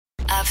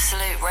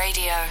Absolute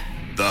Radio.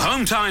 The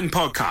Home Time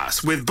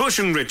Podcast with Bush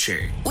and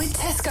Richie. With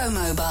Tesco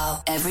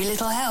Mobile, every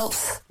little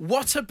helps.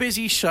 What a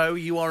busy show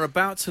you are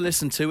about to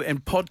listen to in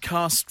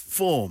podcast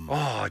form.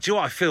 Oh, do you know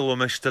what? I feel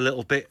almost a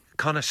little bit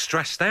kind of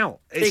stressed out.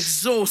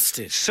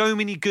 Exhausted. So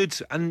many good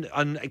and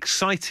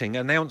exciting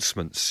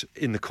announcements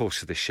in the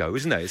course of this show,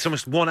 isn't it? It's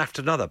almost one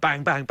after another.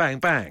 Bang, bang, bang,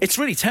 bang. It's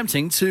really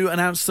tempting to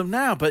announce them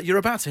now, but you're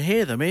about to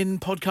hear them in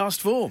podcast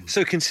form.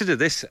 So consider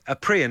this a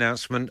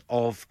pre-announcement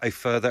of a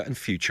further and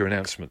future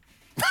announcement.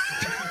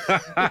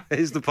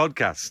 Here's the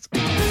podcast.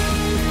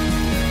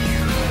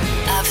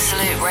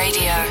 Absolute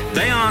Radio.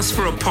 They asked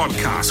for a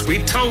podcast. We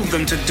told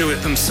them to do it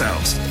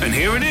themselves. And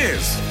here it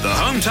is. The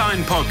Home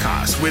Time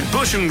Podcast with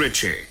Bush and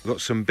Richie. We've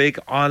got some big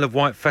Isle of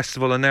Wight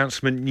Festival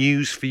announcement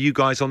news for you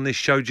guys on this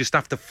show just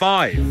after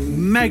 5.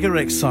 Mega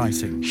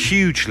exciting.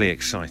 Hugely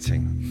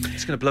exciting.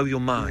 It's going to blow your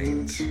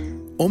mind.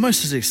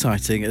 Almost as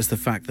exciting as the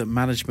fact that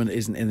management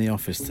isn't in the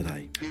office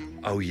today.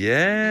 Oh,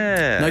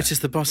 yeah. Notice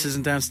the boss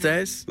isn't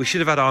downstairs? We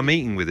should have had our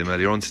meeting with him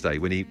earlier on today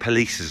when he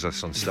polices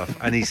us on stuff,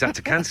 and he's had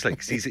to cancel it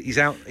because he's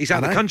out of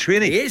the country,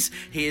 isn't he?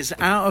 He is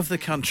out of the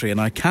country, and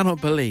I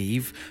cannot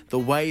believe the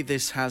way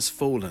this has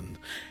fallen.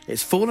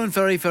 It's fallen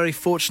very, very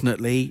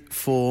fortunately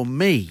for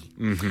me.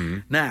 Mm-hmm.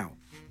 Now,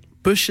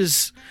 Bush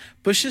has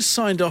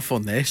signed off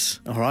on this,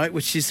 all right,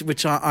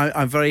 which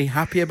I'm very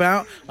happy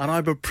about and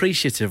I'm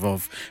appreciative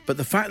of. But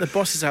the fact the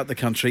boss is out the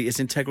country is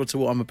integral to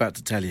what I'm about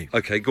to tell you.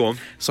 Okay, go on.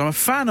 So I'm a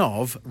fan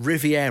of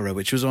Riviera,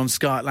 which was on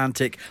Sky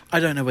Atlantic. I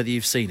don't know whether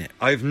you've seen it.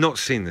 I have not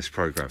seen this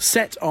programme.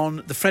 Set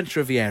on the French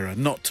Riviera,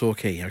 not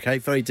Torquay, okay?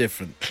 Very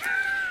different.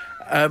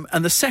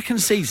 And the second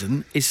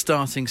season is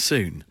starting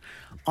soon.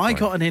 I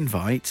got an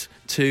invite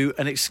to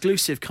an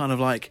exclusive kind of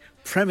like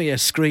premiere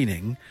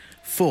screening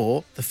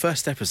for the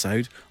first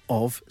episode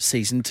of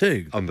season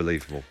 2.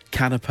 Unbelievable.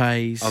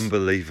 Canapes.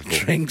 Unbelievable.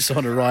 Drinks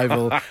on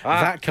arrival.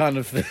 That kind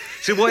of thing.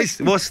 So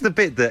what's the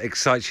bit that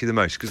excites you the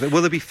most? Because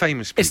will there be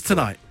famous people? It's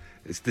tonight.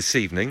 It's this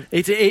evening.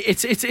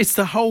 It's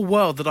the whole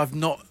world that I've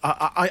not...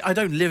 I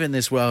don't live in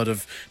this world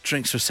of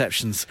drinks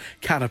receptions,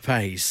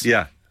 canapes.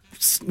 Yeah.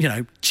 You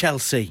know,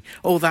 Chelsea,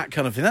 all that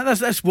kind of thing.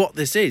 That's what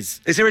this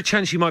is. Is there a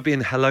chance you might be in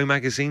Hello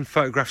magazine,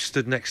 photograph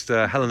stood next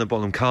to Helena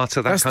Bonham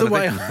Carter? That's kind the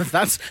way. of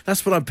thing?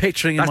 That's what I'm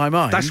picturing in my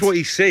mind. That's what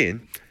he's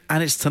seeing.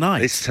 And it's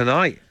tonight. It's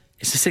tonight.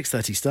 It's a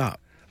 6:30 start.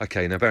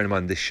 Okay, now bear in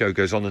mind this show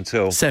goes on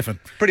until 7.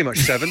 Pretty much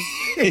 7.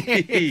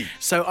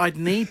 So I'd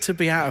need to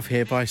be out of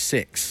here by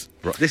 6.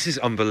 Right, this is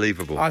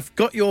unbelievable. I've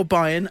got your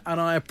buy-in and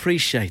I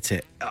appreciate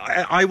it.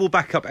 I will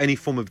back up any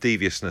form of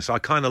deviousness. I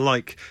kind of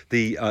like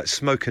the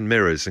smoke and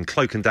mirrors and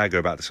cloak and dagger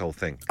about this whole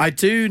thing. I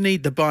do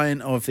need the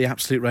buy-in of the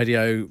Absolute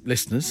Radio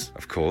listeners.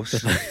 Of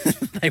course.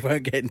 They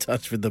won't get in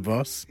touch with the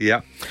boss.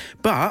 Yeah.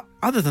 But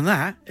other than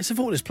that, it's a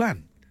thoughtless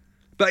plan.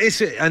 But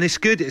it's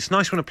good. It's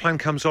nice when a plan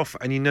comes off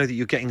and you know that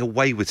you're getting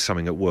away with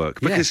something at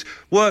work. Because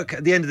work,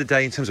 at the end of the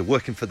day, in terms of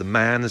working for the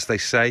man, as they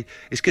say,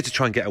 it's good to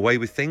try and get away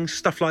with things.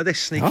 Stuff like this,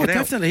 sneaking out.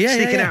 Definitely,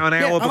 sneaking out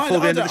an hour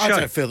before the end of the show. I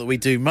don't feel that we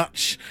do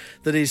much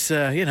that is,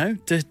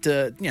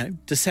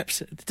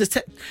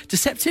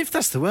 deceptive.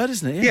 That's the word,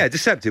 isn't it? Yeah,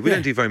 deceptive. We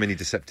don't do very many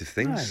deceptive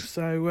things. No,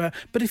 so,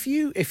 but if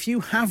you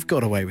have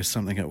got away with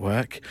something at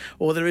work,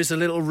 or there is a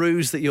little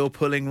ruse that you're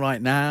pulling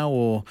right now,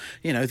 or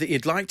that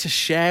you'd like to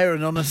share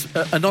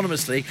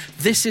anonymously,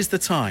 this is the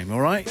time,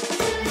 all right?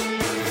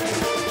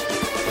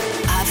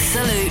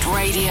 Absolute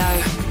Radio.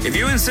 If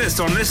you insist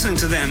on listening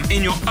to them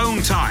in your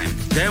own time,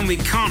 then we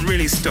can't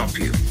really stop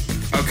you.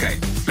 Okay,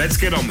 let's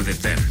get on with it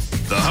then.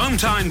 The Home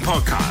Time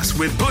Podcast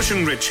with Bush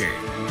and Richie.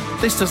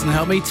 This doesn't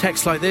help me.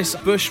 Text like this.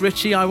 Bush,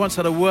 Richie, I once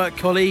had a work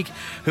colleague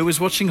who was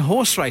watching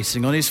horse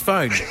racing on his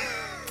phone.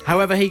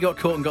 However, he got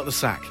caught and got the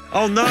sack.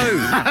 Oh no!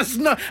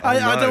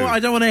 I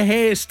don't want to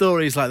hear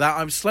stories like that.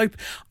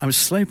 I'm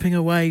sloping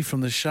away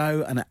from the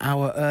show an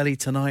hour early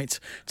tonight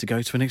to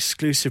go to an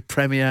exclusive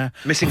premiere.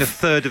 Missing a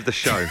third of the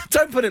show.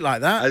 Don't put it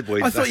like that.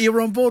 I thought you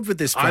were on board with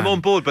this plan. I'm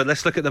on board, but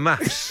let's look at the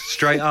maths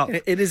straight up.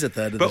 It is a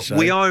third of the show. But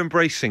we are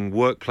embracing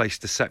workplace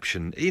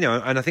deception.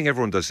 And I think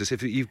everyone does this.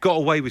 If you've got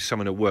away with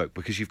someone at work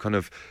because you've kind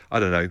of,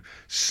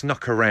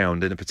 snuck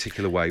around in a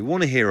particular way, we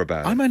want to hear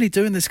about it. I'm only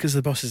doing this because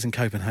the boss is in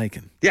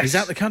Copenhagen. Yes. He's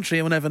out the country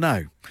and we'll never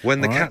know.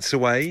 When the cat's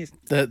away...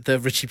 The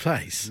Richie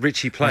plays.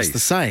 Richie plays. That's the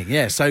saying,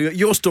 yeah. So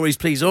your stories,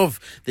 please, of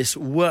this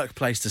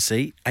workplace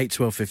deceit,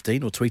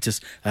 81215, or tweet us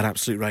at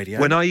Absolute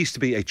Radio. When I used to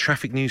be a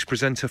traffic news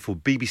presenter for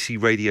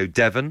BBC Radio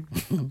Devon,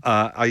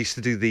 I used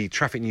to do the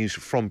traffic news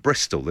from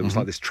Bristol. There was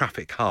like this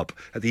traffic hub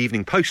at the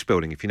Evening Post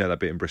building, if you know that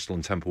bit in Bristol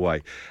and Temple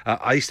Way.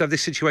 I used to have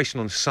this situation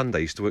on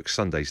Sundays, used to work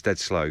Sundays, dead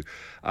slow,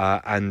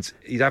 and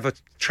you'd have a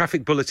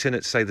traffic bulletin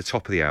at, say, the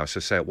top of the hour, so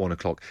say at 1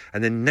 o'clock,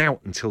 and then now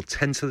until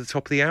 10 to the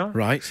top of the hour.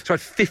 Right. So I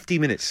had 50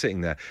 minutes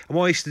sitting there. And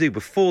what I used to do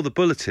before the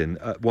bulletin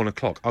at 1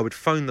 o'clock, I would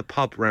phone the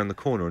pub round the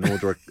corner and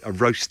order a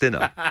roast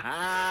dinner.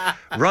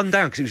 Run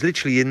down, because it was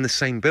literally in the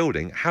same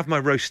building, have my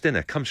roast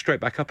dinner, come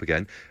straight back up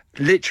again,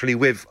 literally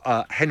with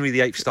Henry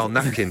VIII style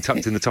napkin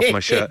tucked in the top of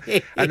my shirt,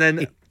 and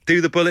then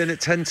do the bulletin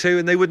at 10 to,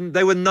 and they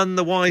were none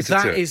the wiser to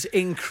it. That is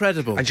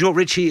incredible. And do you know what,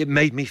 Richie? It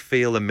made me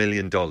feel $1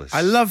 million.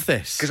 I love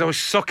this. Because I was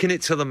socking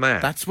it to the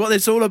man. That's what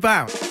it's all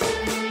about.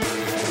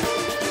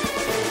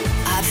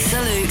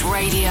 Absolute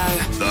Radio.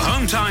 The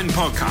Home Time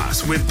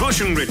Podcast with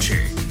Bush and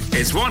Richie.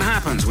 It's what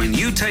happens when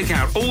you take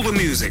out all the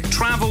music,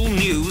 travel,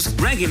 news,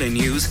 regular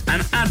news,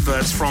 and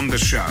adverts from the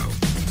show.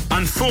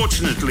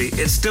 Unfortunately,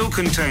 it still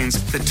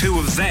contains the two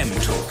of them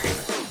talking.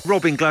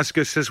 Rob in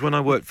Glasgow says, when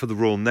I worked for the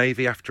Royal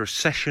Navy, after a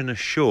session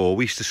ashore,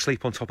 we used to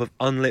sleep on top of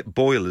unlit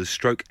boilers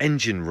 /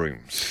 engine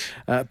rooms.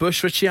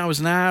 Bush, Richie, I was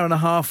an hour and a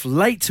half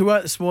late to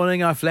work this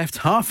morning. I've left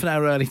half an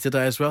hour early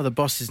today as well. The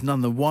boss is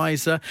none the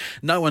wiser.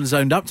 No one's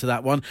owned up to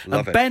that one.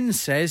 Love it. Ben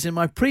says, in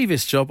my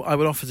previous job, I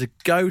would offer to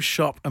go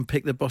shop and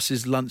pick the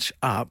boss's lunch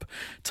up,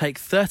 take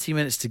 30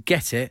 minutes to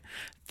get it,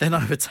 then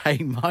I would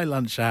take my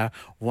lunch hour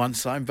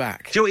once I'm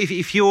back. Do you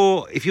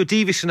know, if you're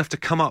devious enough to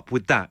come up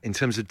with that in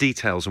terms of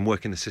details and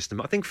work in the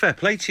system, I think fair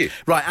play to you.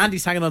 Right,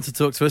 Andy's hanging on to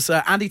talk to us.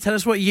 Andy, tell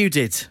us what you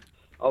did.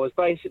 I was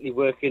basically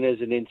working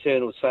as an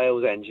internal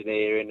sales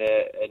engineer in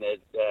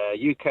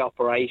a UK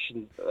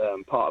operation,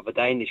 part of a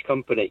Danish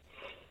company.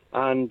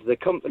 And the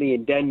company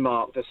in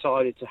Denmark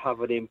decided to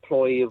have an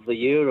Employee of the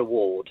Year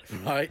award.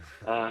 Right.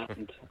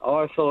 And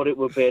I thought it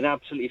would be an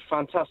absolutely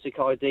fantastic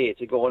idea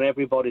to go on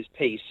everybody's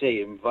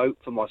PC and vote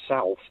for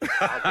myself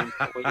as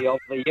Employee of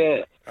the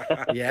Year.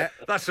 Yeah.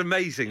 That's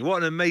amazing.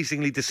 What an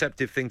amazingly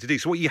deceptive thing to do.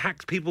 So what, you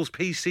hacked people's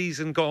PCs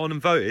and got on and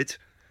voted?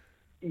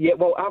 Yeah,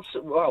 well,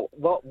 absolutely.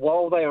 Well,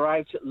 while they were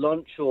out at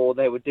lunch or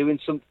they were doing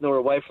something or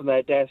away from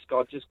their desk,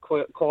 I'd just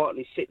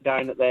quietly sit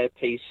down at their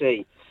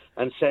PC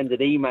and send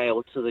an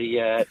email to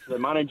the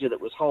manager that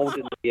was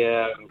holding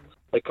the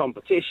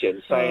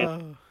competition,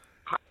 saying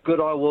how good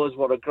I was,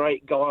 what a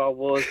great guy I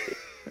was,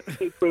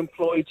 super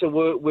employed to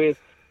work with.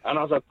 And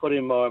as I put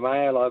in my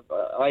mail,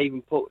 I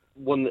even put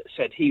one that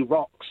said "He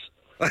rocks."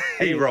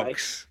 He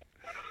rocks.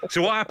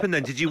 So what happened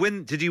then? Did you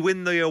win? Did you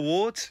win the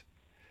award?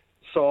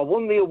 So I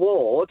won the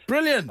award.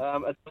 Brilliant.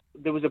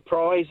 There was a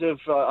prize of,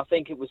 I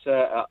think it was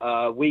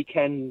a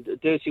weekend, a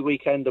dirty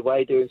weekend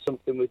away doing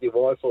something with your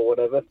wife or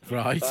whatever.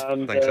 Right.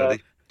 And, Thanks,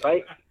 Andy.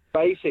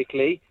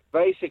 Basically,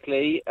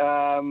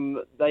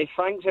 they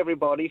thanked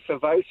everybody for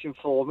voting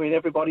for me, and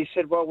everybody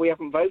said, well, we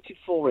haven't voted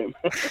for him.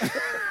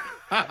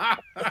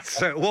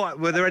 So what,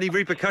 were there any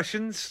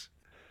repercussions?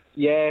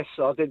 Yes,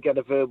 I did get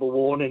a verbal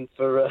warning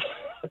for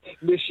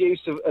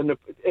misuse of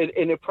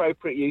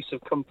inappropriate use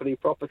of company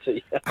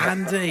property.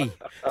 Andy,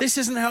 this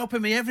isn't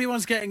helping me.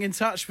 Everyone's getting in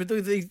touch with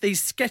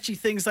these sketchy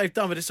things they've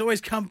done, but it's always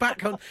come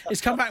back and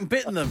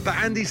bitten them. But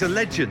Andy's a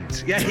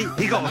legend. Yeah,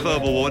 he got a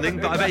verbal warning,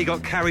 but I bet he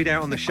got carried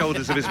out on the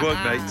shoulders of his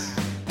workmates.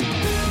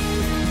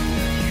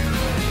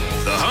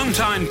 The Home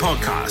Time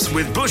Podcast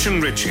with Bush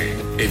and Richie.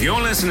 If you're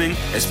listening,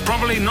 it's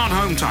probably not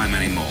Home Time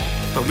anymore,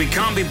 but we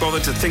can't be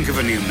bothered to think of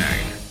a new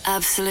name.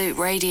 Absolute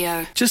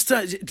Radio. Just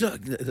look,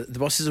 the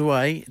boss is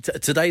away.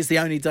 Today's the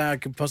only day I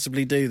could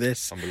possibly do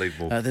this.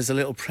 Unbelievable. There's a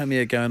little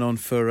premiere going on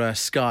for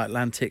Sky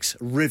Atlantic's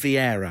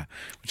Riviera,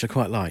 which I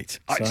quite liked.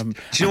 So, do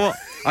you know what?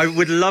 I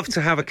would love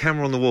to have a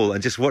camera on the wall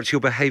and just watch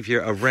your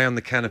behaviour around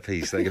the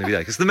canopies that are going to be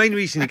there. Because the main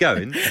reason you're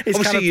going,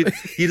 obviously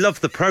you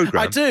love the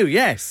programme. I do,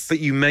 yes. But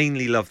you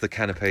mainly love the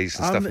canopies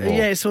and stuff more.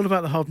 Yeah, it's all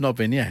about the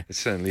hobnobbing, yeah. It's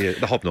certainly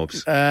the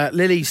hobnobs.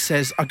 Lily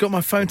says, I got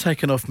my phone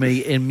taken off me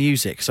in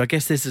music, so I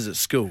guess this is at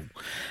school.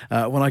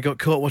 When I got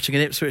caught watching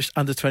an Ipswich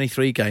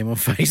under-23 game on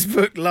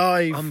Facebook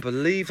Live.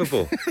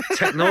 Unbelievable.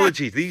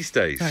 Technology these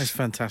days. That is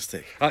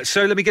fantastic.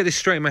 So let me get this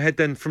straight in my head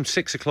then. From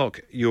 6 o'clock,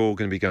 you're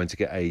going to be going to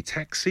get a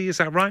taxi, is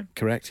that right?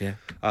 Correct, yeah.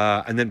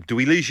 And then do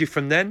we lose you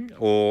from then?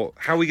 Or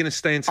how are we going to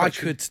stay in touch?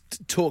 I could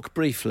talk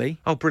briefly.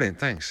 Oh, brilliant,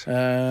 thanks.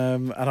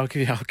 And I'll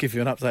give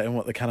you an update on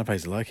what the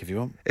canapes are like if you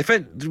want.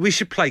 We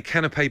should play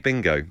Canapé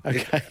Bingo.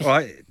 Okay. All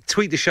right.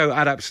 Tweet the show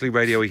at Absolute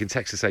Radio, or you can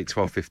text us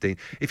 81215.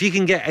 If you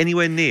can get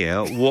anywhere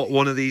near what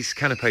one of these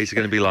canapes are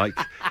going to be like,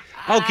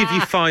 I'll give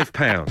you £5.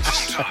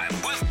 Time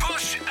with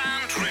Bush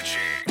and Richie.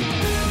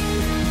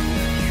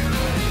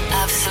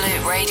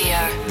 Absolute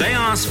Radio. They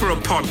asked for a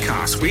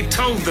podcast. We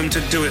told them to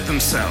do it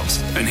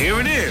themselves. And here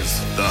it is.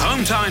 The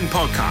Home Time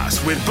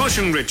Podcast with Bush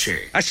and Richie.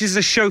 Actually, there's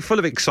a show full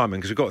of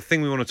excitement because we've got a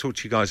thing we want to talk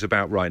to you guys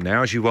about right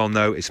now. As you well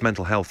know, it's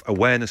Mental Health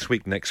Awareness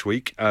Week next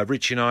week.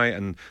 Richie and I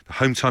and the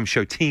Home Time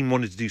Show team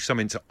wanted to do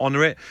something to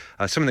honour it,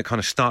 something that kind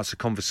of starts a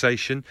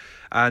conversation.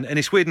 And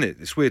it's weird, isn't it?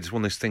 It's weird. It's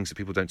one of those things that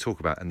people don't talk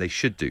about, and they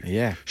should do.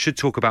 Yeah. Should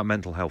talk about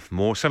mental health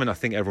more, something I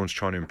think everyone's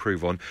trying to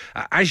improve on.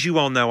 As you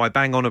well know, I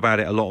bang on about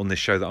it a lot on this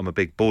show that I'm a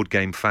big board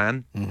game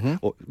fan. Mm-hmm.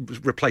 Or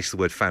replace the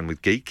word fan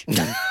with geek.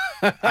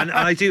 And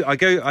I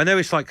know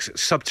it's like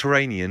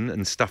subterranean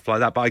and stuff like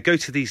that, but I go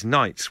to these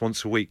nights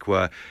once a week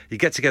where you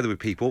get together with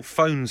people,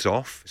 phones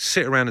off,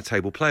 sit around a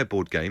table, play a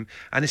board game,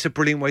 and it's a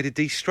brilliant way to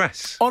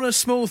de-stress. On a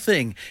small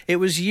thing, it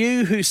was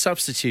you who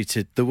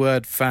substituted the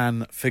word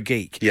fan for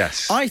geek.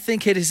 Yes. I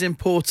think it is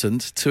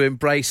important to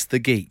embrace the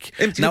geek.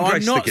 Now,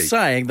 I'm not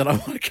saying that I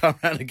want to come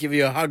around and give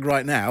you a hug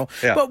right now,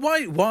 but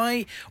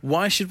why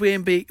should we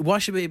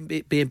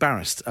be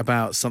embarrassed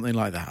about something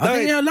like that?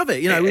 I love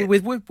it. You know,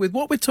 with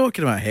what we're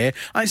talking about here,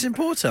 here. And it's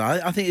important.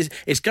 I think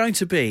it's going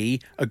to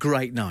be a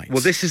great night.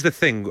 Well, this is the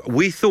thing.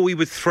 We thought we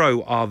would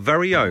throw our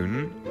very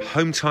own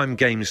Home Time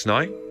Games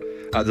night.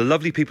 The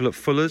lovely people at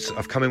Fuller's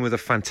have come in with a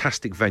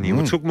fantastic venue.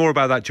 We'll talk more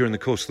about that during the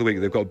course of the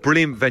week. They've got a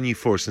brilliant venue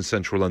for us in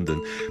central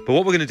London. But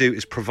what we're going to do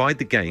is provide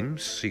the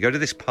games. So you go to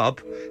this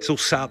pub, it's all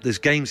set up, there's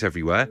games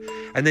everywhere.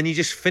 And then you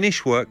just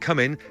finish work, come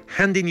in,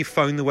 hand in your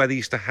phone the way they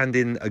used to hand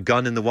in a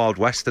gun in the Wild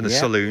West and a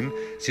saloon.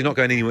 So you're not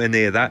going anywhere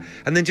near that.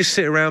 And then just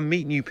sit around,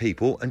 meet new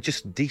people and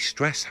just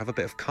de-stress, have a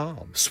bit of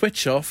calm.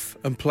 Switch off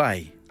and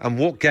play. And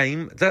what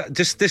game?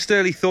 Just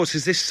early thoughts.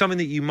 Is this something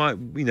that you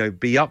might,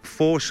 be up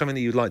for? Something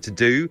that you'd like to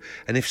do?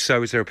 And if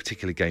so, is there a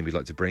particular game you'd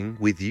like to bring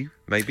with you?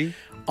 Maybe.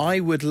 I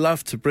would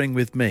love to bring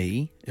with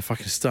me, if I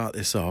can start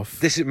this off.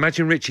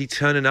 Imagine Richie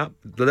turning up,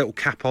 the little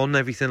cap on,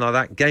 everything like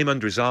that. Game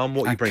under his arm.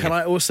 What are you bringing? Can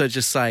I also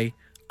just say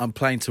I'm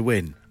playing to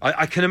win?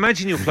 I can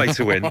imagine you'll play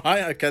to win.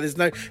 Right, okay.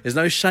 There's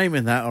no shame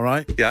in that. All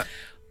right. Yeah.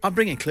 I'm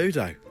bringing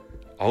Cluedo.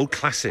 Old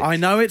classic. I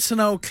know it's an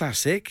old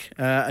classic,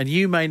 and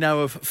you may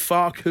know of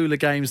far cooler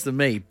games than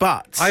me,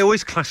 but I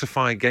always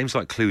classify games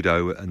like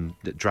Cluedo and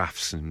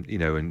drafts and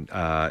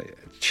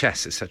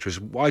chess, etc. as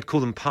I'd call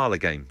them parlour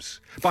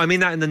games. But I mean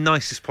that in the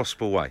nicest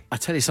possible way. I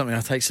tell you something,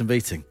 I take some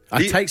beating. Are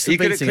you good at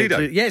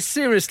Cluedo? Yes,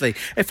 seriously.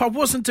 If I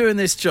wasn't doing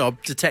this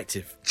job,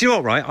 detective. Do you know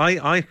what, right?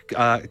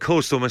 I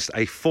caused almost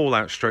a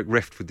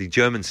fallout/rift with the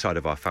German side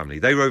of our family.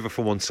 They were over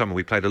for one summer.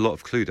 We played a lot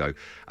of Cluedo.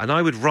 And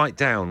I would write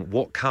down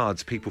what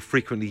cards people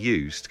frequently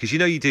used. Because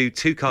you do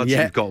 2 cards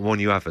you've got and 1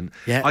 you haven't.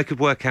 Yeah. I could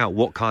work out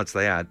what cards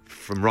they had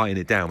from writing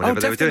it down whenever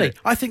they were doing it.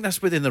 I think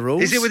that's within the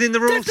rules. Is it within the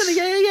rules? Definitely,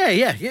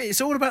 yeah.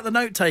 It's all about the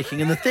note-taking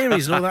and the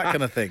theories and all that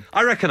kind of thing.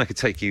 I reckon I could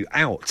take you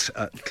out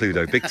at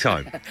Cluedo, big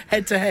time.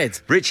 Head to head.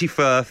 Richie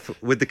Firth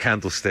with the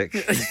candlestick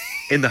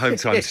in the Home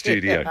Time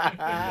studio.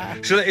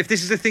 So if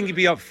this is the thing you'd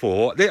be up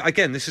for,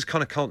 again, this is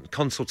kind of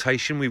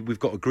consultation. We've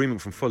got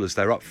agreement from Fuller's,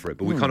 they're up for it,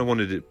 but we kind of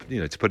wanted it,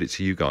 to put it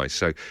to you guys.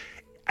 So,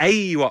 are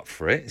you up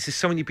for it? Is this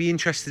something you'd be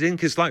interested in?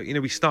 Because,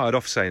 we started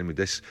off saying with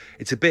this,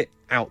 it's a bit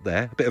out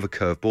there, a bit of a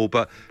curveball,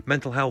 but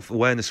Mental Health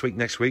Awareness Week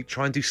next week,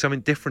 try and do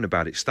something different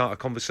about it, start a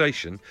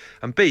conversation.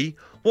 And B,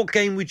 what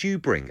game would you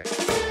bring?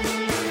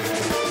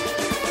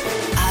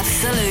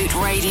 Absolute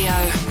Radio.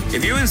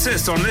 If you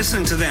insist on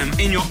listening to them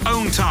in your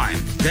own time,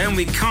 then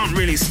we can't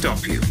really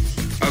stop you.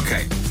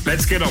 Okay,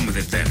 let's get on with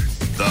it then.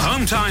 The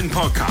Home Time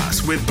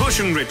Podcast with Bush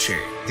and Richie.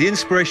 The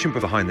inspiration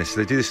behind this,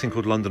 they do this thing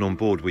called London on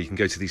Board, where you can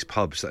go to these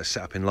pubs that are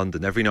set up in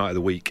London every night of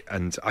the week,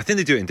 and I think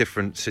they do it in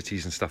different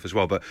cities and stuff as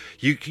well, but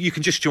you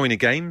can just join a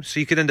game, so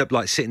you could end up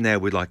sitting there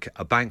with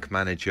a bank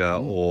manager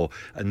or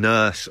a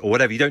nurse or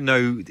whatever. You don't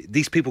know,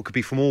 these people could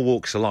be from all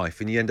walks of life,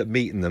 and you end up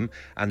meeting them,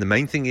 and the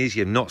main thing is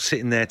you're not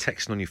sitting there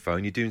texting on your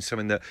phone, you're doing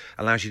something that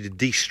allows you to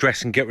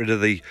de-stress and get rid of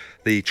the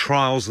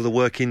trials of the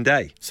working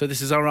day. So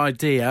this is our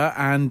idea,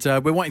 and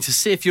we're wanting to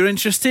see if you're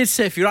interested,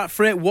 see if you're up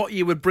for it, what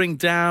you would bring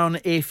down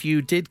if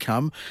you did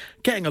come.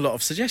 Getting a lot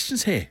of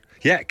suggestions here.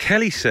 Yeah,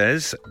 Kelly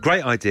says,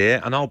 great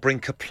idea, and I'll bring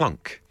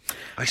Kaplunk.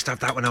 I used to have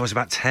that when I was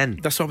about 10.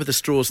 That's one with the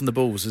straws and the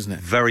balls, isn't it?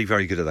 Very,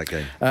 very good at that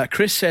game.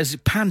 Chris says,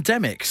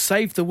 Pandemic,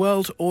 Save the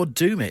World or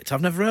Doom It.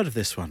 I've never heard of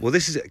this one. Well,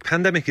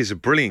 Pandemic is a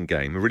brilliant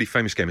game, a really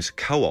famous game. It's a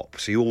co-op,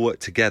 so you all work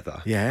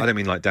together. Yeah. I don't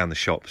mean down the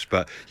shops,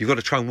 but you've got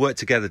to try and work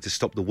together to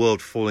stop the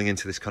world falling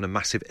into this kind of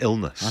massive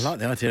illness. I like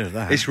the idea of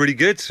that. It's really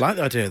good. I like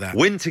the idea of that.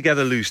 Win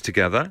together, lose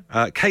together.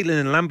 Caitlin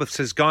in Lambeth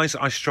says, guys,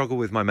 I struggle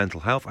with my mental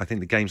health. I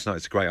think the games night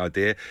is a great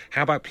idea.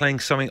 How about playing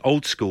something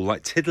old school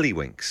like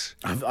Tiddlywinks?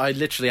 I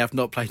literally have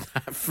not played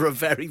that for a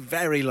very,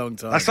 very long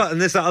time.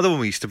 And there's that other one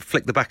we used to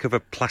flick the back of a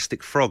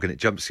plastic frog and it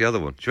jumps the other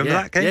one. Do you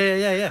remember that game?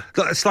 Yeah.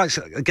 It's like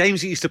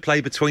games you used to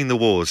play between the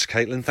wars,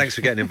 Caitlin. Thanks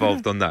for getting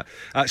involved on that.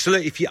 So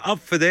look, if you're up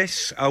for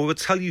this, we'll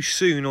tell you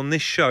soon on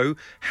this show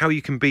how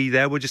you can be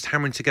there. We're just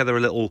hammering together a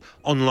little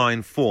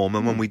online form,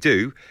 and when we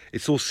do,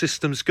 it's all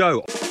systems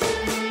go.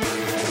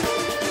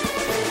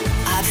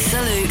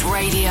 Absolute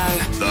Radio.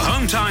 The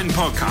Home Time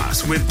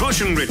Podcast with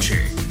Bush and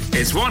Richie.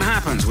 It's what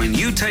happens when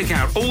you take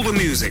out all the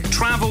music,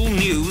 travel,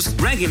 news,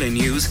 regular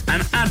news,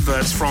 and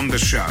adverts from the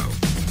show.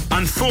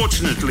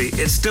 Unfortunately,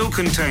 it still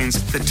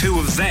contains the two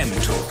of them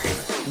talking.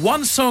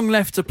 One song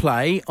left to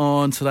play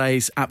on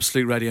today's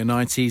Absolute Radio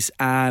 90s,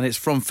 and it's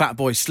from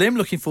Fatboy Slim.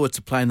 Looking forward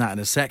to playing that in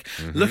a sec.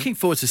 Mm-hmm. Looking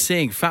forward to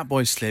seeing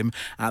Fatboy Slim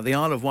at the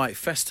Isle of Wight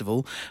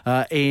Festival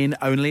in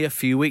only a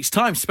few weeks'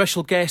 time.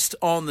 Special guest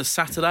on the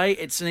Saturday.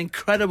 It's an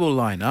incredible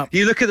lineup.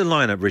 You look at the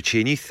lineup,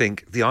 Richie, and you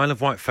think the Isle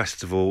of Wight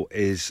Festival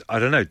is, I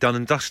don't know, done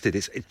and dusted.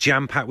 It's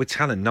jam-packed with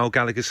talent. Noel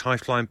Gallagher's High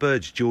Flying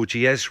Birds,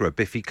 Georgie Ezra,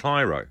 Biffy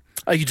Clyro.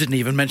 Oh, you didn't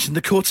even mention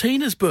the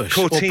Cortinas, Bush,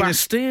 or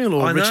Bastille,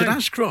 or Richard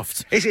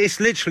Ashcroft. It's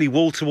literally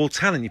wall-to-wall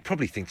talent. You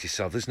probably think to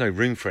yourself, there's no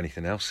room for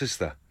anything else, is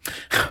there?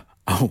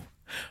 Oh,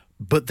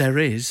 but there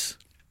is.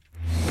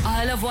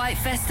 Isle of Wight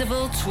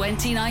Festival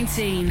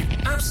 2019.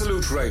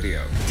 Absolute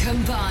Radio.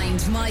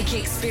 Combined mic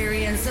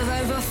experience of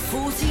over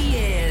 40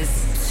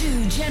 years.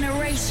 2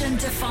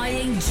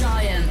 generation-defying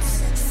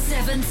giants.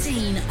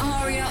 17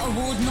 ARIA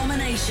Award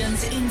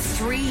nominations in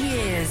 3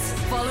 years,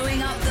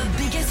 following up the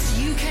biggest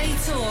UK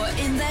tour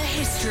in their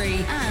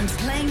history and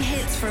playing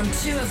hits from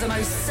two of the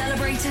most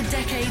celebrated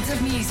decades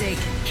of music,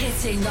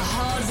 hitting the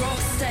Hard Rock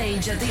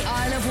stage at the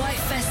Isle of Wight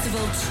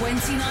Festival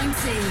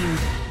 2019.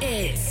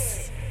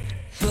 It's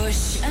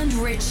Bush and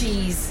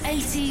Richie's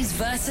 80s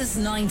versus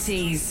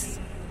 90s.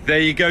 There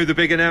you go, the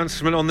big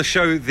announcement on the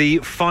show, the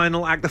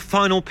final act, the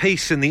final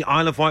piece in the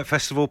Isle of Wight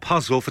Festival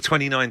puzzle for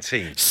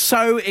 2019.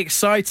 So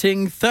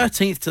exciting.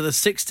 13th to the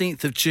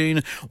 16th of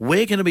June.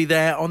 We're going to be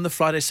there on the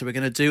Friday, so we're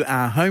going to do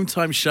our home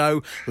time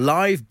show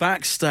live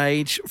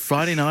backstage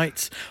Friday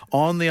night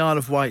on the Isle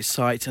of Wight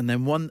site. And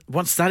then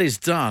once that is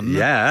done...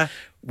 Yeah.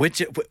 We're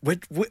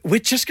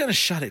just going to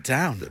shut it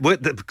down.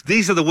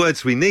 These are the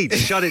words we need.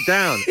 Shut it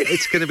down.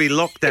 It's going to be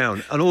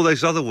lockdown and all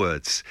those other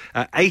words.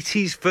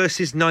 80s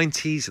versus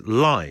 90s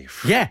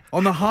live. Yeah,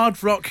 on the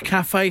Hard Rock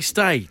Cafe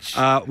stage.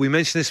 We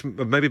mentioned this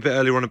maybe a bit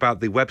earlier on about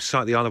the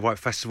website, the Isle of Wight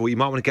Festival. You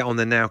might want to get on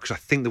there now because I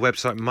think the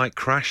website might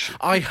crash.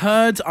 I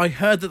heard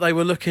that they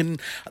were looking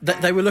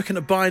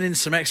at buying in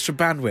some extra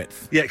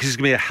bandwidth. Yeah, because there's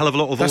going to be a hell of a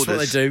lot of That's orders.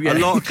 What they do. Yeah. A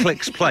lot of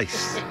clicks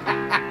placed.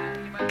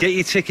 Get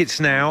your tickets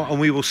now and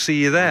we will see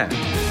you there. The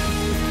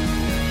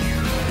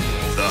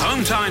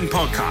Home Time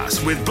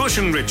Podcast with Bush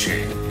and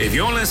Richie. If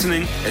you're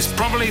listening, it's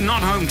probably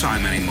not Home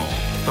Time anymore,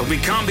 but we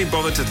can't be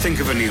bothered to think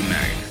of a new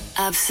name.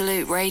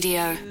 Absolute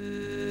Radio.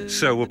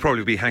 So we'll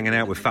probably be hanging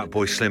out with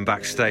Fatboy Slim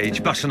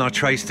backstage, busting our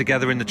trays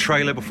together in the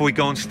trailer before we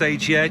go on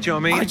stage, yeah? Do you know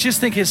what I mean? I just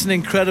think it's an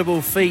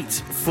incredible feat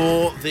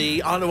for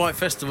the Isle of Wight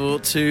Festival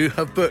to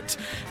have booked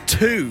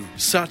two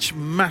such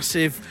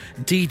massive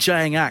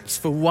DJing acts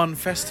for one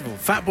festival.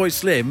 Fatboy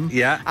Slim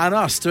and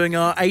us doing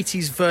our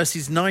 80s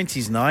versus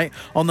 90s night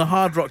on the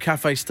Hard Rock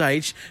Cafe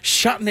stage,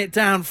 shutting it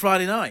down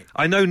Friday night.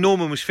 I know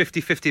Norman was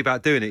 50-50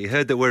 about doing it. He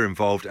heard that we're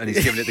involved and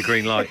he's given it the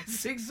green light.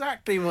 It's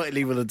exactly what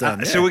he would have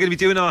done. So we're going to be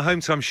doing our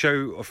home time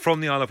show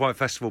from the Isle of Wight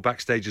Festival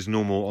backstage as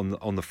normal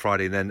on the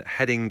Friday, and then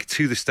heading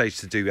to the stage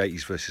to do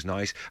 80s versus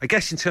 90s. I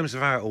guess in terms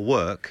of how it'll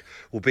work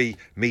will be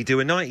me do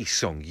a 90s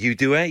song, you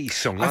do an 80s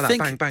song, like that,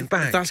 bang, bang,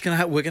 bang. That's going to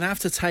happen. We're going to have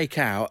to take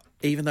out,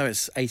 even though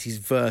it's 80s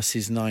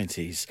versus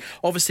 90s.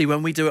 Obviously,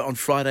 when we do it on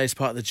Friday as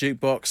part of the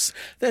jukebox,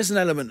 there's an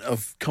element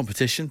of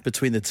competition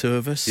between the two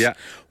of us. Yeah.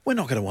 We're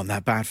not going to want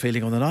that bad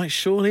feeling on the night,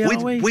 surely,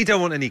 are we? We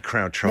don't want any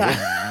crowd trouble.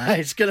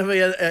 It's going to be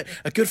a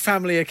good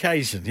family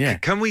occasion, yeah.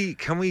 Can we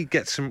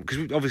get some...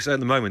 Because obviously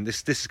at the moment,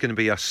 this is going to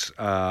be us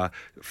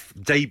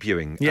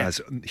debuting as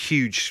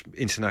huge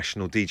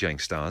international DJing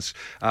stars.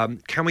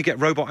 Can we get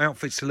robot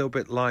outfits a little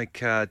bit like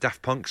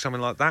Daft Punk,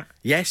 something like that?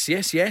 Yes.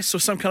 Or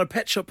some kind of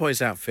Pet Shop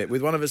Boys outfit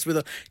with one of us with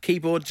a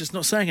keyboard just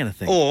not saying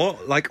anything. Or,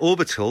 like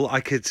Orbital,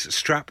 I could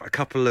strap a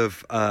couple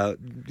of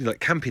like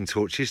camping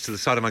torches to the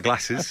side of my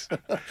glasses.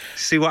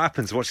 See what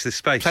happens. Watch this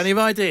space. Plenty of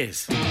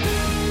ideas.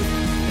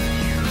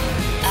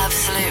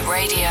 Absolute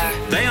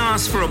Radio. They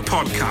asked for a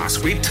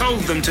podcast. We told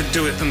them to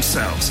do it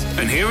themselves.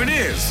 And here it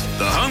is.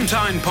 The Home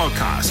Time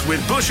Podcast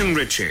with Bush and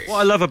Richie. What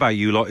I love about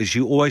you lot is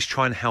you always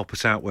try and help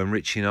us out when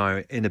Richie and I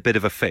are in a bit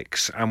of a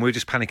fix. And we're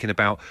just panicking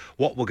about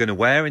what we're going to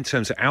wear in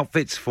terms of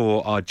outfits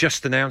for our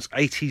just announced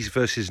 80s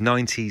versus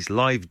 90s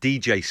live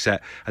DJ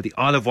set at the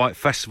Isle of Wight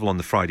Festival on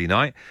the Friday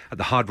night at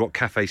the Hard Rock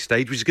Cafe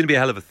stage, which is going to be a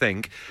hell of a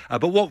thing.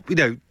 But what,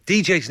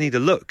 DJs need a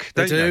look,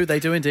 don't they? They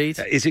do indeed.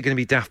 Is it going to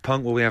be Daft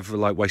Punk where we have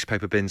like waste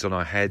paper bins on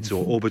our heads,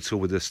 or Orbital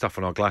with the stuff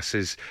on our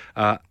glasses?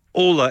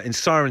 Ola in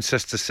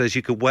Cirencester says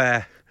you could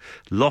wear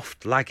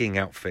loft lagging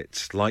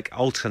outfits like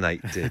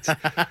Alternate did.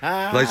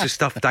 Loads of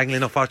stuff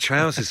dangling off our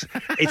trousers.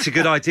 It's a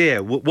good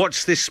idea.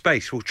 Watch this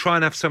space. We'll try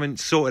and have something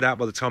sorted out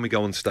by the time we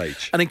go on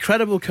stage. An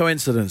incredible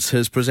coincidence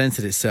has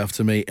presented itself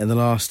to me in the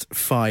last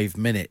 5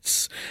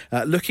 minutes.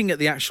 Looking at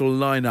the actual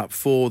lineup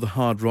for the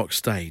Hard Rock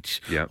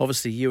stage,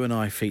 obviously you and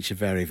I feature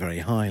very, very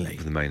highly.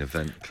 The main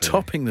event. Clearly.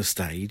 Topping the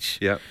stage,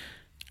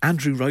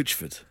 Andrew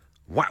Roachford.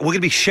 What, we're going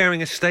to be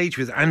sharing a stage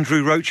with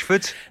Andrew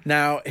Roachford?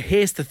 Now,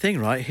 here's the thing,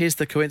 right? Here's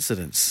the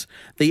coincidence.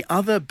 The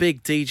other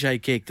big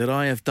DJ gig that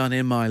I have done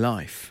in my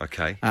life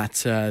at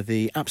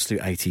the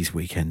Absolute 80s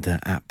weekend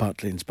at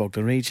Butlins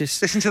Bognor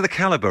Regis. Listen to the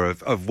calibre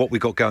of what we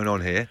got going on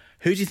here.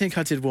 Who do you think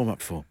I did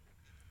warm-up for?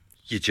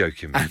 You're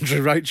joking me.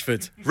 Andrew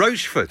Roachford.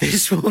 Roachford?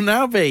 This will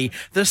now be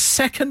the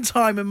second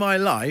time in my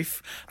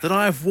life that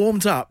I have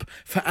warmed up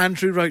for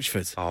Andrew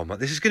Roachford. Oh, man,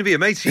 this is going to be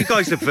amazing. You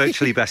guys are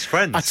virtually best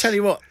friends. I tell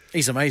you what,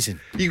 he's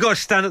amazing. You've got to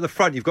stand at the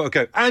front. You've got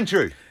to go,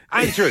 Andrew.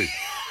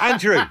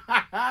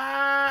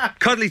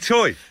 Cuddly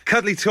toy.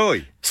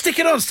 Stick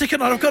it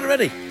on. I've got it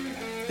ready.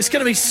 It's going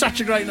to be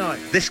such a great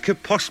night. This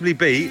could possibly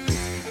be,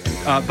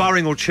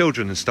 barring all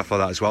children and stuff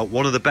like that as well,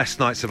 one of the best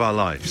nights of our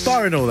lives.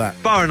 Barring all that.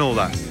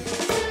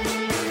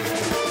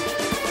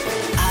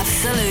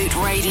 Absolute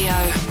Radio.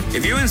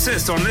 If you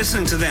insist on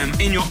listening to them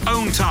in your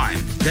own time,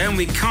 then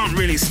we can't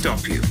really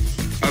stop you.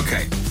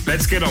 Okay,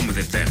 let's get on with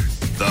it then.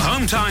 The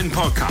Home Time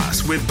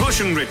Podcast with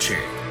Bush and Richie.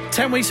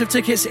 10 Weeks of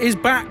Tickets is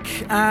back,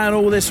 and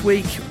all this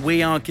week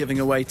we are giving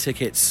away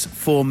tickets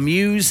for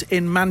Muse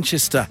in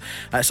Manchester.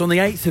 It's on the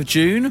 8th of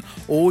June.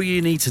 All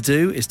you need to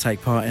do is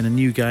take part in a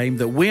new game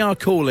that we are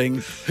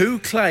calling Who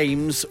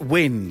Claims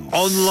Wins.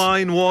 On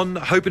line one,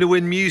 hoping to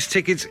win Muse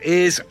tickets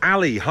is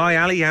Ali. Hi,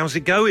 Ali. How's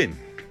it going?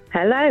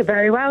 Hello,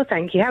 very well,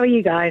 thank you. How are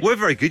you guys? We're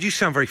very good. You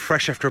sound very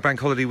fresh after a bank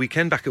holiday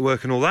weekend, back at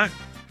work and all that.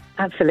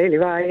 Absolutely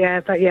right,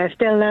 yeah. But yeah,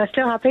 still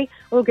happy,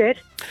 all good.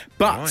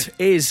 But Right.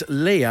 is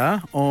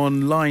Leah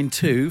on line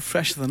 2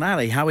 fresher than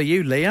Ali? How are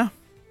you, Leah?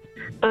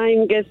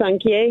 I'm good,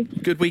 thank you.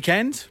 Good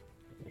weekend?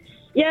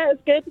 Yeah,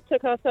 it's good.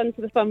 Took our son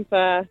to the fun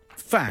fair.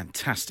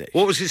 Fantastic.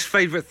 What was his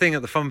favourite thing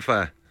at the fun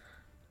fair?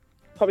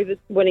 Probably the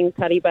winning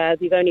teddy bears.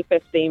 He's only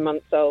 15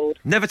 months old.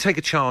 Never take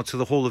a child to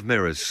the Hall of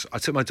Mirrors. I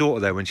took my daughter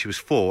there when she was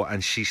 4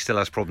 and she still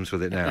has problems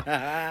with it now.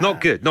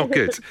 Not good, not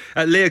good.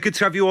 Leah, good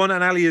to have you on,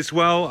 and Ali as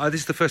well. This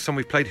is the first time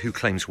we've played Who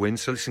Claims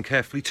Wins, so listen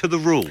carefully to the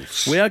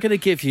rules. We are going to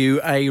give you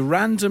a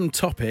random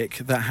topic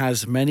that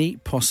has many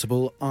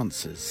possible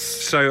answers.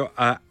 So,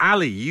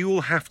 Ali, you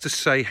will have to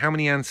say how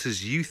many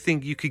answers you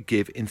think you could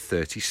give in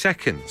 30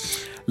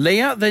 seconds.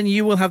 Leah, then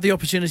you will have the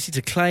opportunity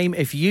to claim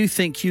if you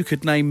think you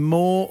could name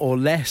more or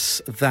less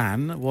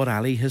than what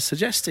Ali has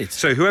suggested.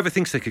 So whoever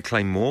thinks they could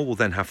claim more will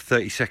then have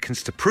 30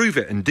 seconds to prove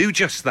it and do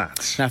just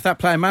that. Now, if that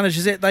player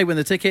manages it, they win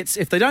the tickets.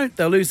 If they don't,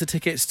 they'll lose the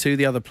tickets to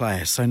the other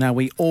players. So now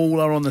we all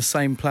are on the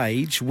same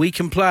page. We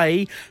can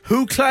play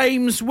Who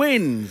Claims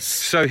Wins.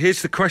 So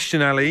here's the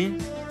question, Ali.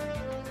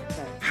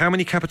 How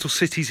many capital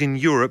cities in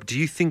Europe do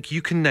you think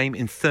you can name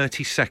in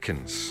 30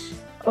 seconds?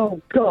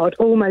 Oh, God,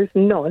 almost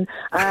none.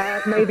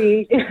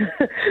 Maybe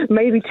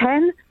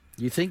 10?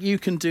 You think you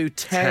can do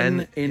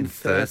 10 in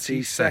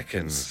 30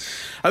 seconds.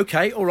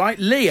 OK, all right.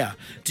 Leah,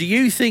 do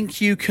you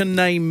think you can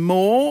name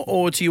more,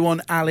 or do you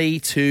want Ali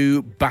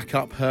to back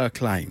up her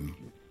claim?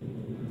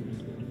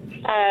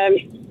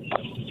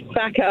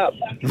 Back up.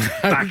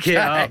 Back it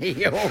up.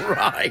 Okay, all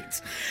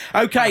right.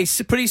 OK,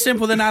 so pretty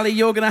simple then, Ali.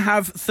 You're going to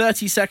have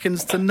 30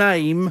 seconds to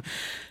name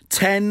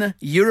 10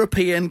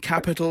 European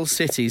capital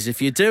cities.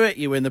 If you do it,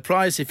 you win the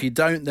prize. If you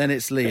don't, then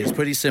it's Leah's.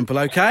 Pretty simple,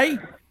 OK?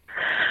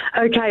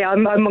 Okay,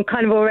 I'm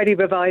kind of already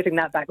revising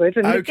that backwards.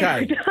 And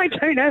Okay. I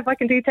don't know if I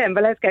can do 10,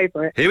 but let's go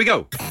for it. Here we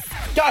go.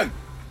 Go!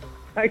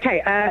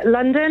 Okay,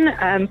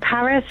 London,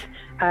 Paris,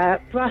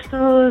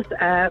 Brussels,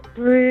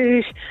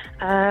 Bruges,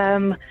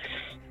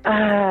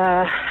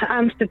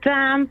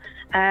 Amsterdam,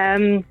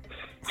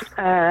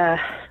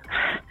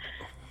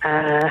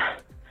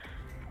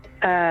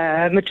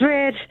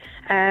 Madrid,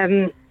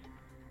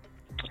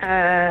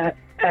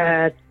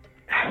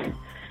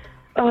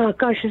 oh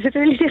gosh, is it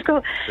really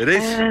difficult? It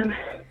is.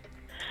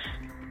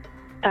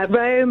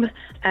 Rome,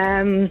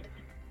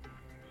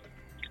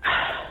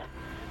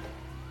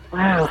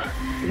 wow,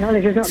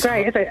 knowledge is not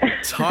great, is it?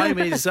 Time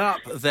is up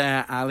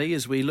there, Ali,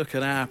 as we look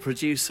at our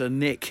producer,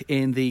 Nick,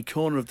 in the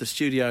corner of the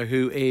studio,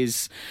 who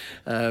is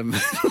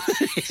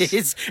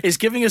is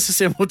giving us a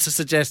symbol to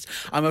suggest,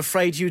 I'm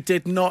afraid you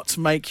did not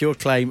make your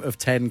claim of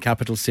 10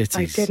 capital I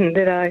cities. didn't,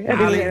 did I? I didn't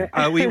do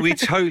Ali, it. we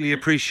totally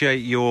appreciate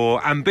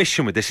your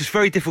ambition with this. It's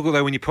very difficult,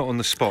 though, when you put on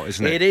the spot,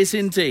 isn't it? It is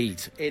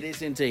indeed. It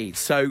is indeed.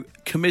 So,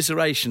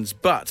 commiserations.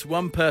 But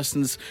one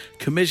person's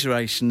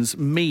commiserations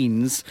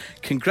means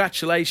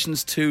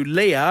congratulations to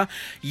Leah.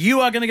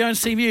 You are going to go and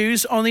see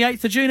Muse on the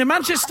 8th of June in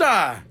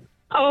Manchester.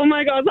 Oh,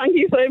 my God, thank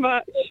you so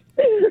much.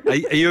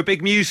 Are you a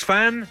big Muse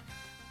fan?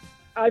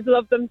 I've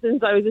loved them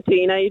since I was a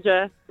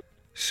teenager.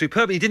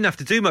 Superb. You didn't have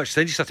to do much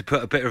then. You just had to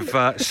put a bit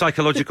of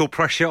psychological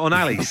pressure on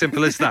Ali.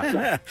 Simple as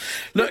that.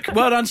 Look,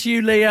 well done to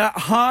you, Leah.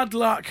 Hard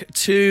luck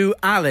to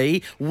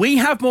Ali. We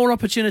have more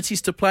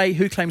opportunities to play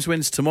Who Claims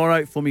Wins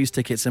tomorrow for Muse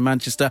tickets in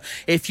Manchester.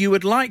 If you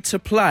would like to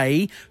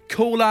play,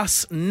 call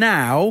us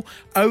now,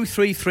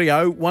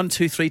 0330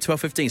 123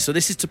 1215. So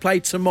this is to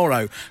play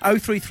tomorrow,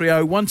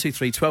 0330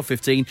 123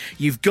 1215.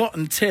 You've got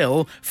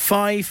until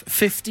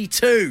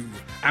 5:52.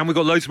 And we've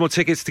got loads more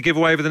tickets to give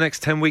away over the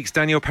next 10 weeks.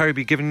 Danielle Perry will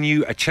be giving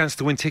you a chance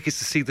to win tickets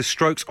to see The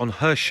Strokes on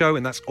her show,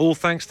 and that's all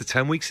thanks to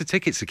 10 weeks of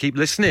tickets, so keep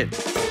listening.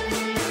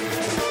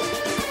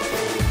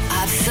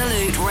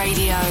 Absolute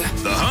Radio.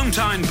 The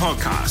Hometime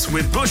Podcast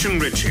with Bush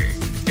and Ritchie.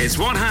 It's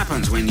what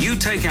happens when you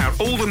take out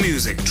all the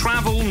music,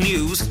 travel,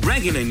 news,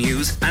 regular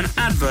news, and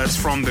adverts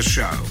from the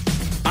show.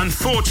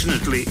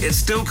 Unfortunately, it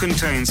still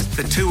contains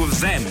the two of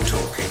them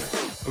talking.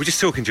 We're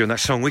just talking during that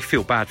song. We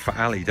feel bad for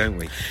Ali, don't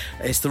we?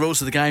 It's the rules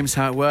of the game, it's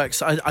how it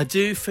works. I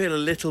do feel a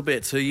little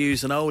bit, to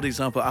use an old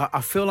example, I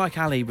feel like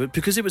Ali, but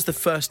because it was the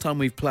first time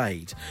we've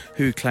played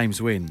Who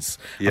Claims Wins,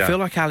 Yeah. I feel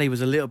like Ali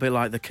was a little bit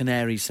like the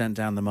canary sent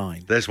down the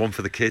mine. There's one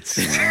for the kids.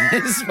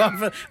 It's one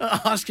for-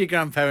 ask your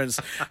grandparents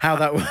how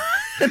that was.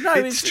 No,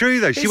 It's true,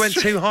 though. She it's went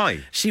true. too high.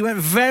 She went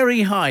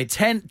very high,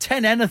 10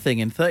 anything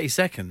in 30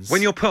 seconds.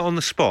 When you're put on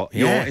the spot,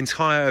 Yeah. your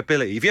entire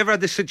ability. Have you ever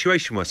had this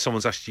situation where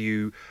someone's asked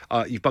you,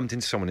 you've bumped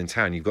into someone in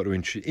town, you've got to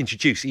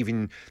introduce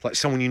even like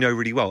someone you know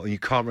really well, and you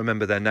can't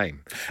remember their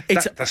name?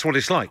 That's what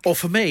it's like. Or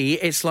for me,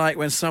 it's like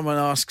when someone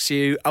asks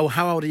you, oh,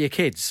 how old are your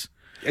kids?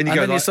 And you and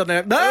go then like, you're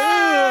suddenly like,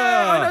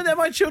 "Ah!" I know they're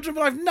my children,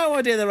 but I've no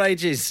idea their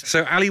ages.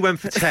 So Ali went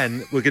for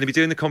 10. We're going to be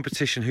doing the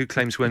competition Who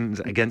Claims Wins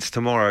Against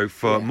tomorrow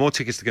for more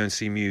tickets to go and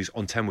see Muse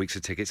on 10 weeks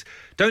of tickets.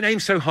 Don't aim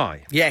so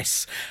high.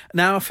 Yes.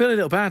 Now, I feel a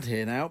little bad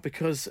here now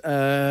because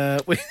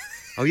we...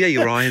 Oh, yeah,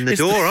 you're eyeing the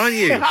door, aren't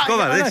you? Forgot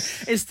about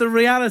this. It's the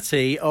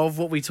reality of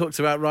what we talked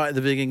about right at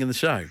the beginning of the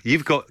show.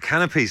 You've got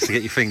canopies to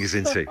get your fingers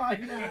into. I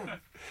know.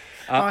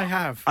 I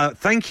have.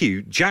 Thank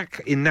you.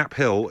 Jack in Knapp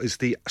Hill is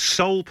the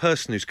sole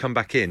person who's come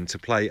back in to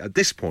play, at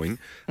this point,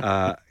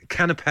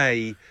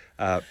 canapé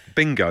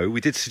bingo. We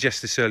did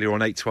suggest this earlier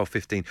on 8, 12,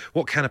 15.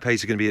 What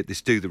canapés are going to be at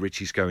this do that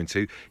Richie's going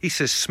to? He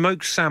says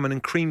smoked salmon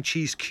and cream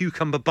cheese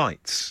cucumber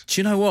bites. Do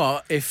you know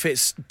what? If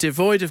it's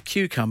devoid of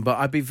cucumber,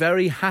 I'd be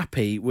very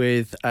happy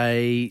with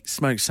a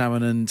smoked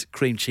salmon and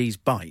cream cheese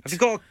bite. Have you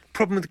got a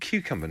problem with the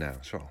cucumber now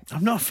as well?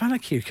 I'm not a fan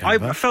of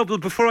cucumber. I felt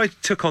that before I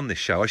took on this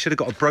show, I should have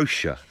got a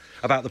brochure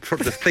about the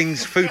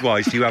things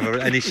food-wise you have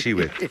an issue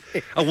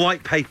with. A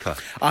white paper.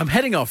 I'm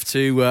heading off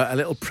to a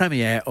little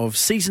premiere of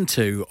Season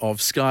 2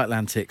 of Sky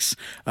Atlantic's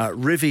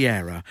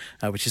Riviera,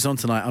 which is on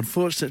tonight.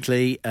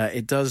 Unfortunately,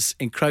 it does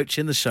encroach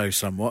in the show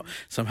somewhat,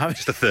 so I'm having...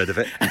 Just a third of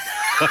it.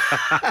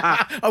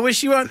 I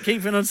wish you weren't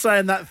keeping on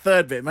saying that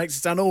third bit. It makes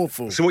it sound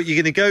awful. So what,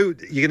 you're going to go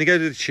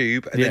to the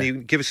Tube and then you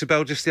give us a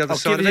bell just the other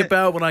side of it? I'll give you a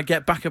bell when I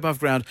get back above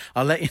ground.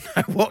 I'll let you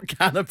know what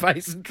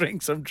canapés and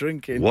drinks I'm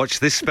drinking. Watch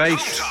this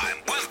space. Home Time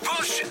with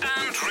Bush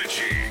and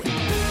Richie.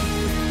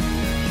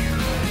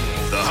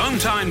 The Home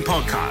Time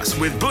Podcast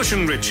with Bush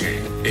and Richie.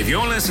 If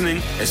you're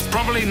listening, it's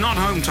probably not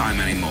Home Time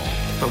anymore,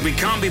 but we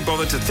can't be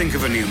bothered to think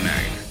of a new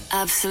name.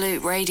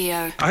 Absolute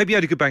Radio. I hope you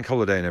had a good bank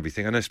holiday and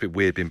everything. I know it's a bit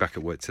weird being back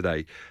at work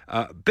today.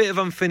 Bit of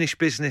unfinished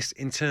business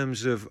in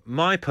terms of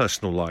my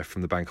personal life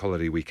from the bank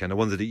holiday weekend. I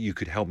wondered that you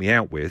could help me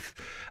out with.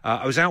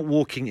 I was out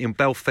walking in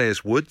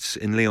Belfairs Woods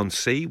in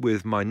Leigh-on-Sea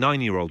with my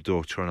 9-year-old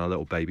daughter and our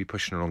little baby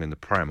pushing along in the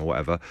pram or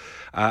whatever.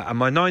 And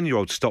my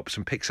 9-year-old stops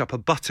and picks up a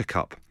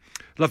buttercup.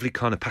 Lovely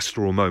kind of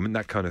pastoral moment,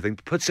 that kind of thing.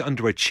 Puts it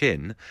under her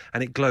chin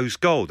and it glows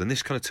gold. And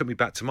this kind of took me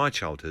back to my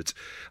childhood.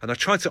 And I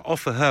tried to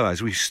offer her,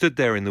 as we stood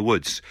there in the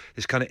woods,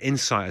 this kind of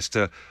insight as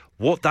to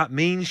what that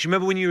means. You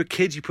remember when you were a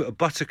kid, you put a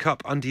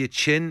buttercup under your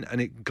chin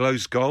and it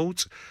glows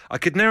gold? I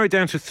could narrow it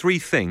down to 3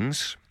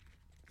 things.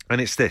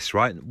 And it's this,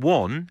 right?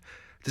 1,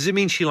 does it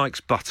mean she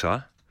likes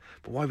butter?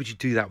 But why would you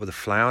do that with a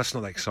flower? It's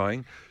not that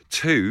exciting.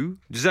 2,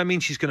 does that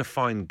mean she's going to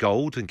find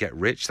gold and get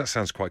rich? That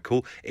sounds quite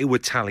cool. It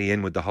would tally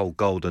in with the whole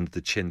gold under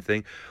the chin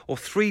thing. Or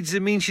 3, does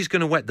it mean she's going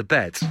to wet the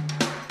bed?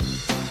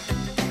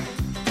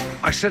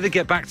 I said to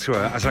get back to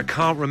her as I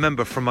can't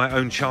remember from my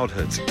own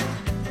childhood.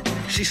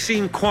 She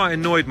seemed quite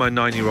annoyed, my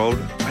 9-year-old,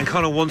 and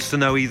kind of wants to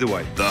know either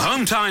way. The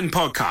Home Time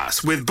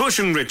Podcast with Bush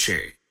and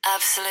Richie.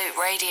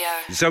 Absolute Radio.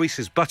 Zoe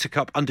says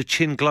buttercup under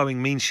chin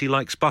glowing means she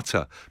likes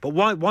butter. But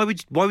why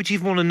would you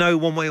even want to know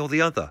one way or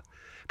the other?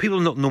 People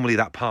are not normally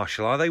that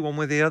partial, are they, one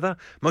way or the other?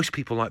 Most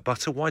people like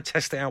butter. Why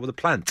test it out with a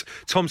plant?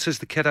 Tom says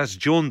the kid has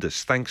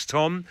jaundice. Thanks,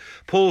 Tom.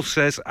 Paul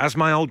says, as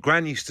my old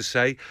gran used to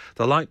say,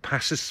 the light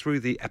passes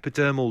through the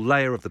epidermal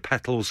layer of the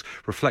petals,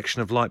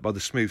 reflection of light by the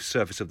smooth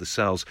surface of the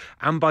cells,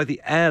 and by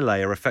the air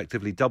layer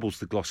effectively doubles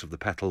the gloss of the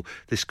petal.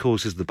 This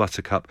causes the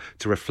buttercup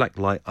to reflect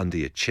light under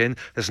your chin.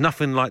 There's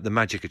nothing like the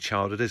magic of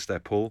childhood, is there,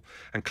 Paul?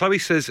 And Chloe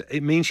says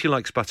it means she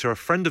likes butter. A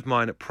friend of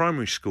mine at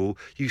primary school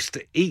used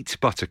to eat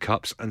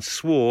buttercups and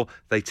swore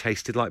they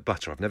tasted like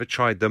butter. I've never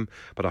tried them,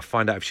 but I'll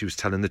find out if she was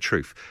telling the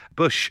truth.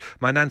 Bush,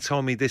 my nan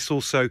told me this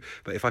also,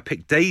 but if I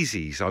picked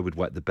daisies, I would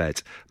wet the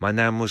bed. My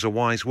nan was a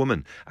wise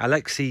woman.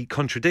 Alexi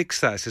contradicts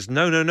that. Says,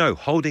 no,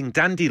 holding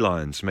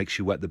dandelions makes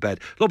you wet the bed.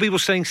 A lot of people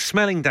saying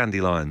smelling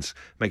dandelions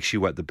makes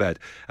you wet the bed.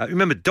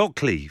 Remember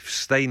dock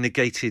leaves? They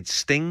negated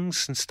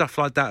stings and stuff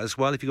like that as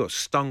well. If you got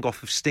stung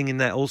off of stinging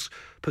nettles,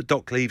 put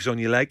dock leaves on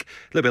your leg.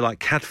 A little bit like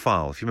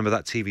Cadfael, if you remember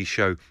that TV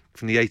show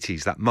from the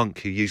 80s, that monk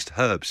who used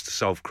herbs to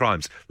solve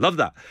crimes. Love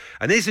that.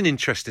 And here's an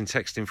interesting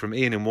texting from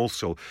Ian in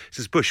Walsall. It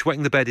says, Bush,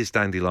 wetting the bed is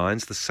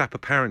dandelions. The sap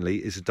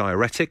apparently is a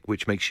diuretic,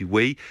 which makes you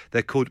wee.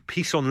 They're called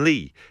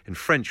pissenlit in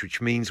French,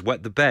 which means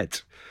wet the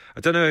bed. I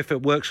don't know if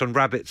it works on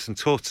rabbits and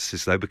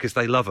tortoises, though, because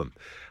they love them.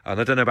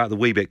 And I don't know about the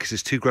wee bit, because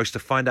it's too gross to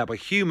find out. But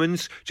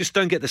humans, just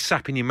don't get the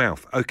sap in your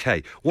mouth.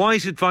 OK,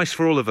 wise advice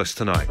for all of us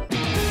tonight.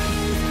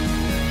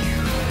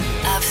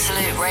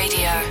 Absolute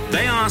Radio.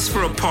 They asked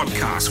for a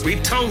podcast. We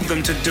told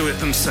them to do it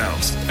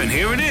themselves. And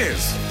here it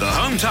is. The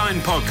Home Time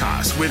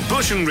Podcast with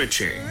Bush and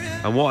Richie.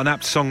 And what an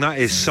apt song that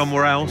is,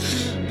 Somewhere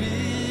Else.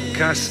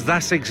 Because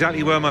that's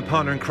exactly where my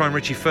partner in crime,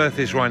 Richie Firth,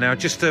 is right now.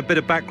 Just a bit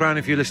of background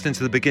if you're listening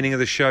to the beginning of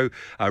the show.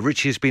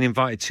 Richie has been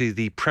invited to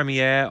the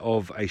premiere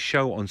of a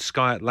show on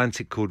Sky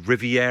Atlantic called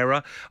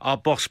Riviera. Our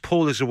boss,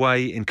 Paul, is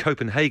away in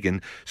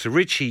Copenhagen. So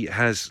Richie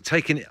has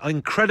taken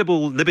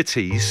incredible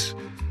liberties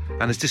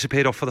and has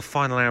disappeared off for the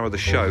final hour of the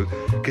show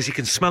because he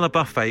can smell a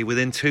buffet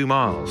within 2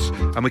 miles.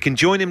 And we can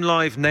join him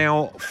live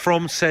now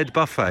from said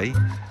buffet.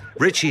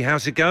 Richie,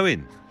 how's it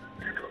going?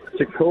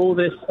 To call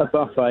this a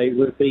buffet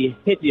would be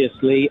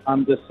hideously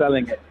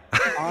underselling it.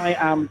 I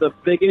am the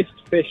biggest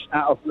fish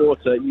out of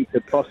water you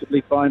could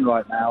possibly find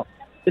right now.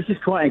 This is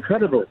quite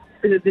incredible.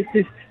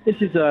 This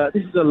is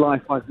a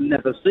life I've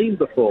never seen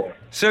before.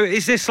 So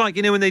is this like,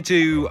 you know, when they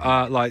do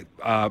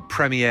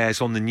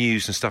premieres on the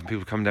news and stuff, and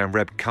people come down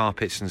red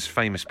carpets and there's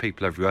famous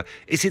people everywhere?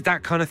 Is it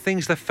that kind of thing?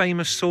 Is there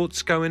famous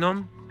sorts going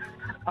on?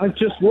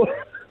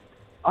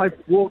 I've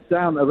walked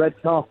down a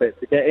red carpet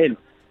to get in.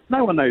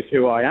 No one knows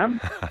who I am.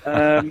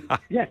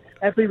 Yeah,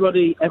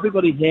 everybody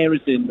here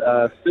is in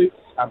suits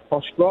and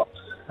posh frocks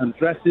and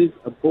dresses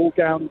and ball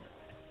gowns,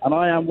 and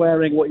I am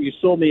wearing what you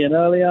saw me in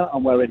earlier.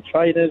 I'm wearing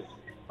trainers.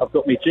 I've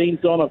got my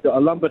jeans on. I've got a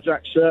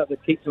lumberjack shirt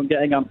that keeps on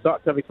getting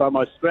untucked every time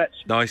I stretch.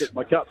 Nice.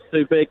 My cut's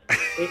too big.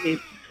 It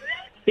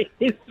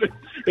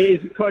is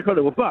quite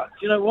incredible. But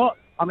you know what?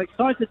 I'm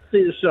excited to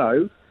see the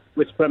show,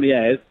 which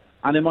premieres.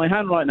 And in my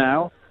hand right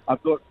now,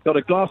 I've got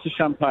a glass of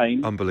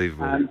champagne.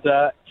 Unbelievable. And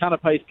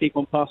canapes keep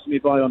on passing me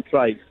by on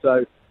trays.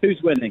 So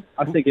who's winning?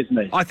 I think it's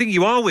me. I think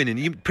you are winning.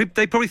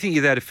 They probably think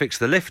you're there to fix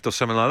the lift or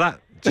something like that.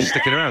 Just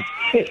sticking around.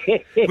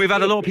 We've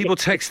had a lot of people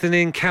texting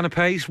in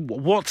canapes.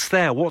 What's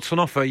there? What's on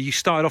offer? You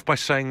started off by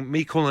saying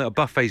me calling it a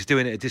buffet is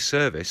doing it a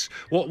disservice.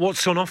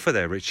 What's on offer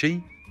there,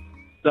 Richie?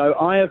 So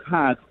I have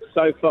had,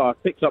 so far,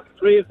 I've picked up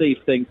 3 of these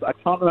things. I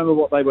can't remember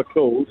what they were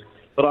called,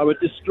 but I would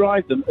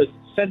describe them as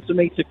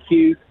centimetre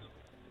cubed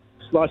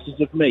slices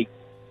of meat.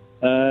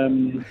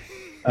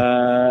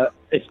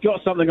 It's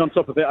got something on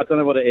top of it. I don't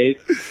know what it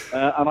is.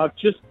 And I've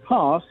just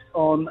passed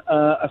on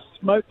a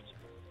smoked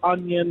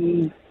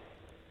onion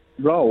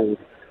roll.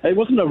 It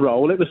wasn't a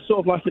roll. It was sort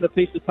of like in a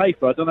piece of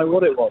paper. I don't know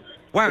what it was.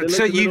 Wow, it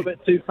so looked a little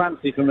bit too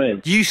fancy for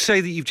me. You say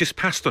that you've just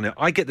passed on it.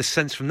 I get the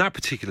sense from that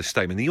particular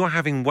statement that you're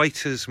having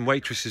waiters and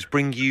waitresses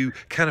bring you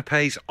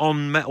canapes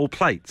on metal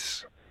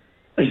plates.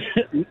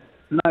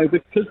 No,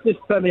 because this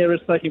premiere is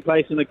taking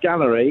place in a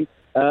gallery,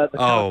 the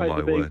canapes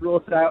are being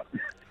brought out.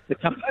 The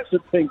canapes are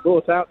being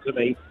brought out to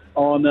me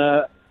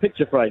on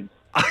picture frames.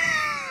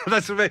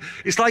 That's amazing.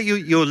 It's like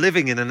you're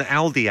living in an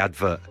Aldi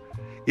advert.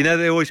 You know,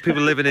 there are always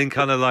people living in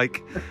kind of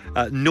like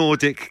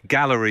Nordic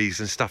galleries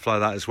and stuff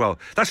like that as well.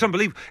 That's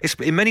unbelievable. It's,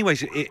 in many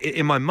ways,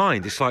 in my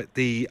mind, it's like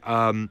the,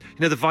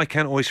 the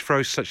Viscount always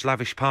throws such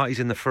lavish parties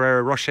in the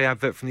Ferrero Rocher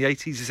advert from the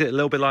 80s. Is it a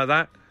little bit like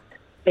that?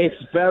 It's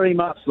very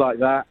much like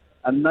that,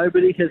 and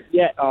nobody has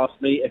yet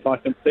asked me if I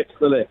can fix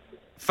the lift.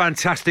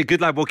 Fantastic.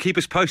 Good lad. Well, keep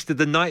us posted.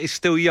 The night is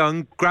still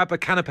young. Grab a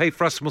canapé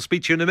for us and we'll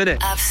speak to you in a minute.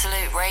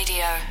 Absolute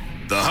Radio.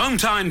 The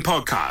Hometown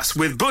Podcast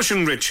with Bush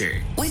and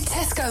Richie. With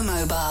Tesco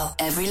Mobile,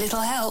 every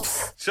little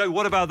helps. So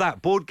what about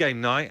that? Board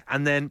game night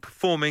and then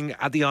performing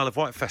at the Isle of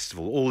Wight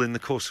Festival, all in the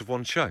course of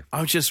one show.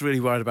 I'm just really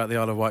worried about the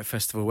Isle of Wight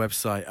Festival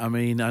website. I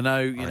mean, I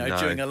know,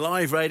 doing a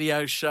live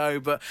radio show,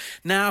 but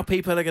now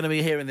people are going to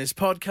be hearing this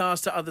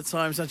podcast at other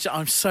times.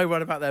 I'm so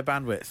worried about their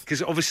bandwidth.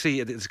 Because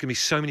obviously there's going to be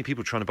so many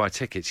people trying to buy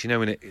tickets,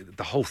 and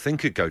the whole thing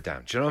could go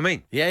down. Do you know what I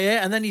mean?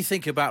 Yeah. And then you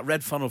think about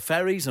Red Funnel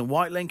Ferries and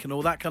White Link and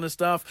all that kind of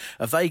stuff.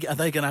 Are they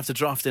going to have to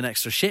draft in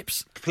extra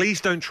ships?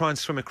 Please don't try and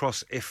swim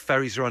across if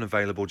ferries are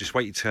unavailable. Just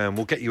wait your turn.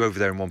 We'll get you over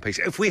there in one piece.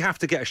 If we have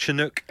to get a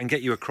Chinook and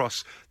get you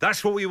across,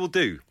 that's what we will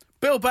do.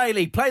 Bill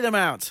Bailey, play them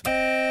out.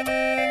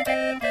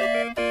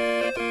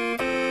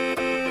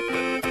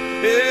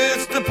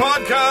 It's the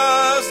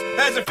podcast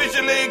has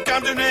officially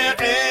come to an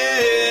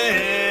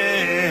end.